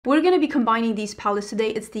We're going to be combining these palettes today.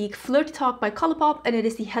 It's the Flirty Talk by Colourpop, and it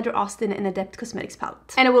is the Heather Austin and Adept Cosmetics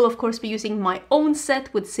palette. And I will of course be using my own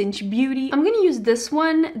set with Cinch Beauty. I'm going to use this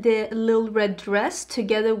one, the Lil Red Dress,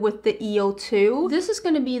 together with the EO2. This is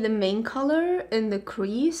going to be the main color in the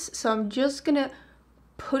crease, so I'm just going to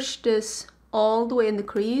push this all the way in the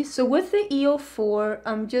crease. So with the EO4,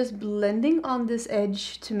 I'm just blending on this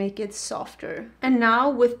edge to make it softer. And now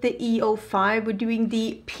with the EO5, we're doing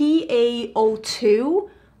the PaO2,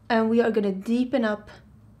 and we are gonna deepen up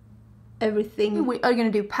everything. We are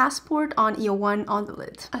gonna do Passport on EO1 on the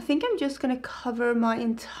lid. I think I'm just gonna cover my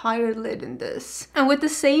entire lid in this. And with the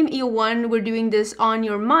same EO1, we're doing this On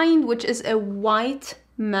Your Mind, which is a white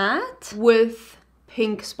matte with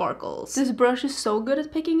pink sparkles. This brush is so good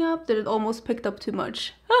at picking up that it almost picked up too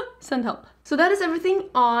much. Send help. So that is everything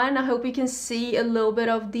on. I hope you can see a little bit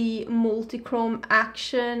of the multi-chrome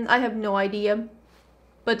action. I have no idea,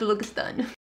 but the look is done.